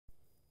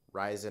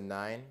Ryzen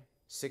 9,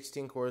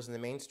 16 cores in the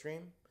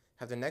mainstream?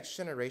 Have the next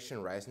generation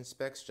Ryzen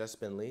specs just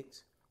been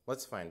leaked?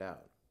 Let's find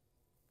out.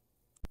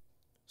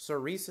 So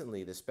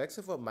recently, the specs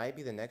of what might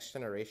be the next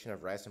generation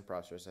of Ryzen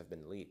processors have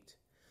been leaked.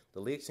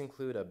 The leaks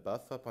include a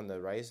buff up on the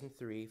Ryzen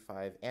 3,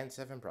 5, and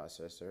 7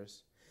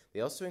 processors. They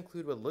also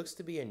include what looks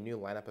to be a new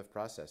lineup of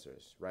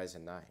processors,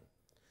 Ryzen 9.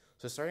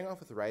 So starting off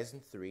with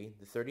Ryzen 3,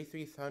 the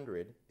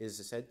 3300 is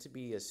said to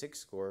be a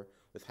 6-core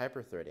with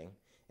hyperthreading,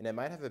 and it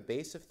might have a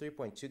base of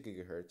 3.2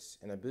 GHz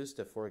and a boost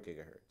of 4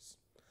 GHz.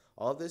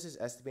 All of this is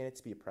estimated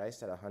to be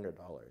priced at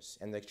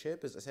 $100, and the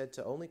chip is said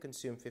to only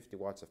consume 50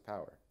 watts of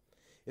power.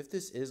 If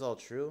this is all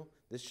true,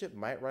 this chip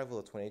might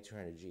rival the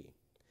 2200G.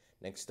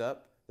 Next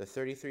up, the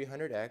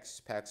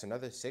 3300X packs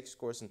another 6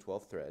 cores and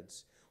 12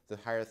 threads, with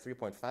a higher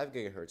 3.5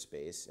 GHz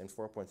base and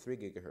 4.3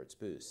 GHz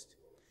boost.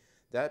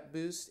 That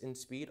boost in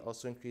speed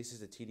also increases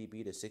the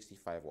TDP to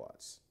 65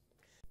 watts.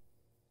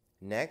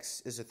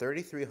 Next is the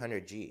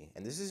 3300G,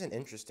 and this is an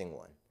interesting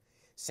one.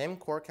 Same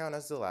core count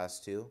as the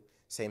last two,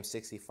 same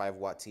 65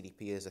 watt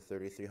TDP as the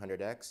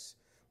 3300X.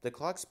 The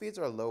clock speeds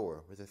are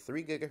lower with a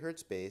 3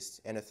 GHz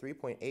base and a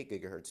 3.8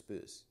 GHz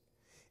boost.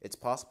 It's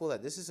possible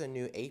that this is a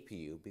new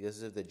APU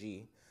because of the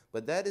G,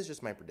 but that is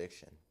just my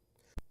prediction.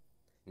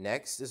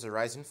 Next is the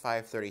Ryzen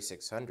 5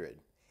 3600.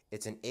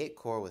 It's an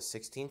 8-core with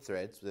 16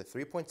 threads with a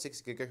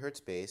 3.6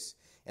 GHz base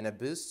and a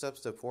boost up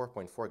to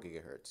 4.4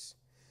 GHz.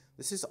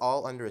 This is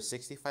all under a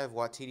 65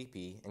 watt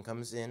TDP and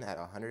comes in at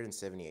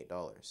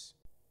 $178.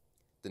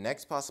 The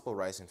next possible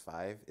Ryzen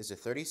 5 is the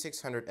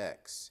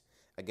 3600X.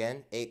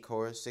 Again, 8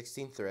 cores,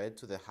 16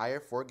 threads with a higher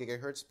 4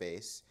 GHz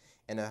base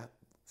and a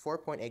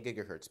 4.8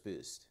 GHz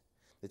boost.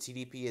 The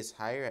TDP is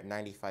higher at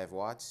 95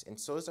 watts and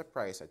so is the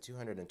price at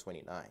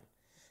 $229.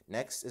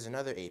 Next is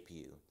another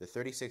APU, the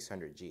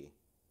 3600G.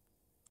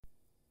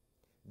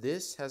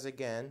 This has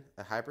again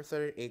a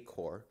hyperthreaded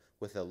 8-core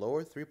with a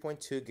lower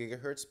 3.2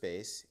 GHz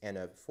base and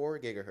a 4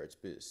 GHz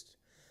boost.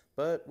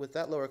 But with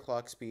that lower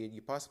clock speed,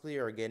 you possibly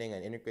are getting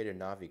an integrated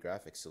Navi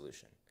graphics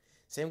solution.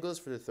 Same goes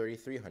for the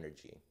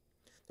 3300G.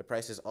 The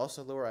price is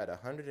also lower at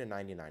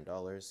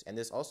 $199, and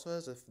this also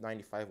has a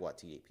 95 watt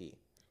TDP.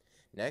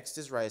 Next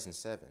is Ryzen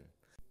 7.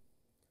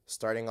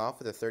 Starting off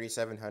with the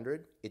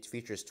 3700, it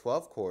features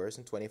 12 cores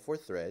and 24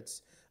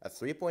 threads, a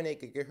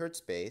 3.8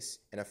 GHz base,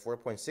 and a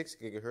 4.6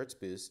 GHz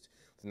boost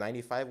with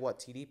 95 watt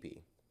TDP.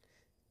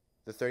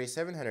 The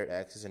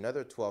 3700X is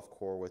another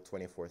 12-core with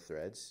 24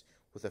 threads,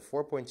 with a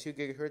 4.2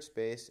 GHz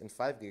base and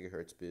 5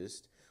 GHz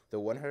boost, with a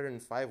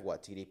 105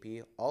 watt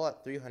TDP, all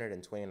at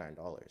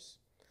 $329.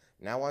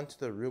 Now on to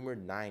the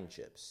rumored 9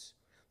 chips.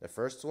 The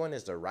first one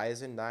is the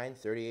Ryzen 9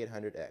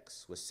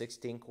 3800X with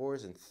 16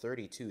 cores and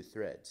 32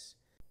 threads.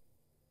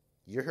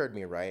 You heard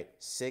me right,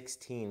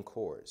 16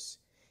 cores.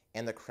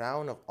 And the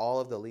crown of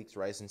all of the leaked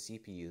Ryzen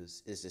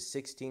CPUs is the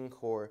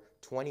 16-core,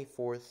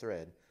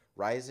 24-thread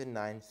Ryzen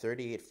 9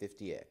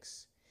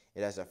 3850X.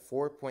 It has a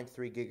 4.3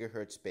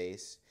 GHz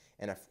base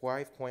and a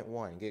 5.1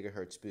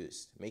 GHz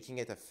boost, making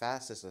it the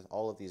fastest of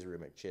all of these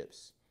rumored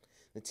chips.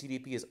 The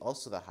TDP is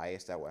also the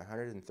highest at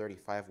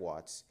 135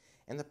 watts,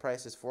 and the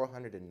price is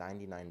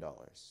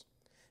 $499.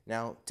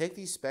 Now, take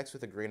these specs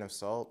with a grain of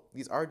salt.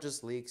 These are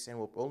just leaks and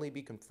will only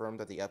be confirmed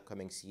at the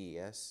upcoming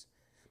CES.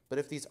 But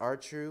if these are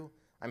true,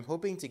 I'm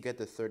hoping to get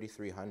the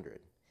 3300.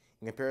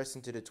 In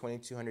comparison to the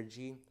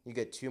 2200G, you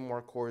get 2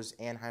 more cores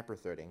and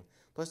hyperthreading,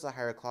 plus the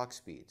higher clock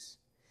speeds.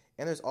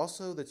 And there's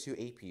also the 2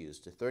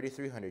 APUs, the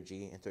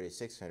 3300G and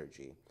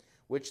 3600G,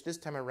 which this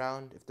time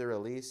around, if they're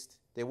released,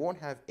 they won't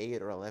have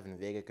 8 or 11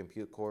 Vega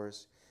compute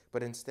cores,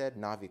 but instead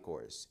Navi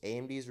cores,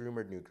 AMD's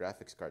rumored new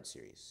graphics card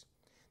series.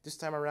 This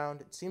time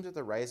around, it seems that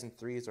the Ryzen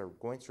 3s are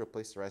going to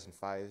replace the Ryzen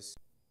 5s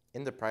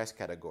in the price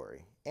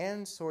category,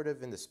 and sort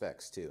of in the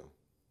specs too.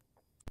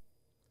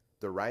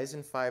 The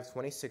Ryzen 5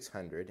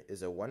 2600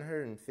 is a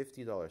 $150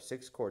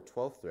 6-core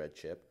 12-thread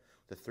chip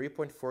with a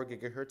 3.4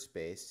 GHz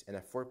base and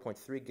a 4.3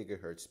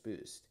 GHz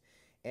boost.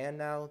 And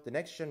now, the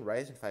next-gen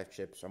Ryzen 5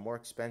 chips are more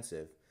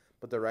expensive,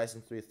 but the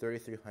Ryzen 3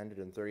 3300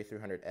 and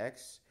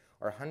 3300X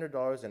are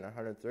 $100 and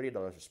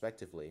 $130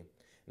 respectively,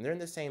 and they're in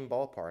the same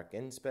ballpark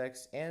in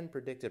specs and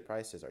predicted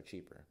prices are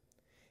cheaper.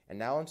 And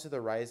now onto the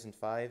Ryzen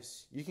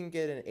 5s, you can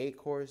get an 8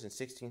 cores and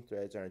 16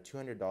 threads under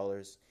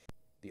 $200.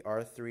 The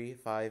R3,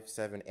 5,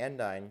 7, and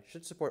 9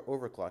 should support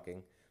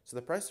overclocking, so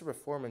the price of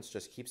performance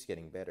just keeps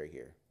getting better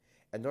here.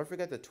 And don't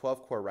forget the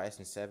 12-core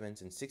Ryzen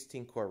 7s and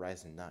 16-core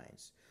Ryzen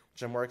 9s,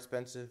 which are more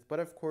expensive, but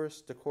of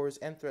course the cores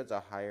and threads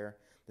are higher,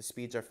 the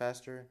speeds are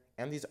faster,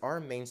 and these are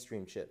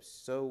mainstream chips,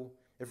 so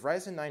if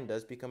Ryzen 9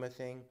 does become a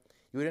thing,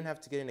 you wouldn't have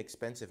to get an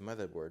expensive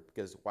motherboard,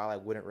 because while I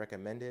wouldn't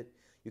recommend it,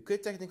 you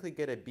could technically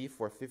get a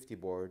B450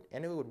 board,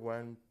 and it would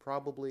run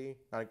probably,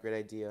 not a great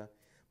idea,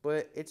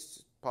 but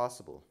it's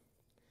possible.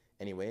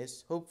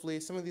 Anyways, hopefully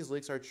some of these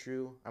leaks are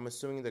true. I'm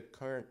assuming the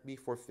current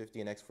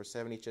B450 and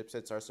X470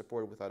 chipsets are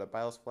supported without a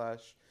BIOS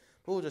flash,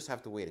 but we'll just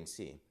have to wait and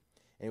see.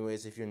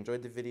 Anyways, if you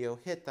enjoyed the video,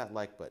 hit that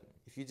like button.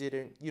 If you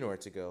didn't, you know where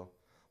to go.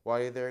 While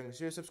you're there,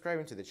 consider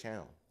subscribing to the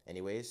channel.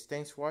 Anyways,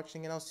 thanks for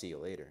watching and I'll see you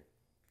later.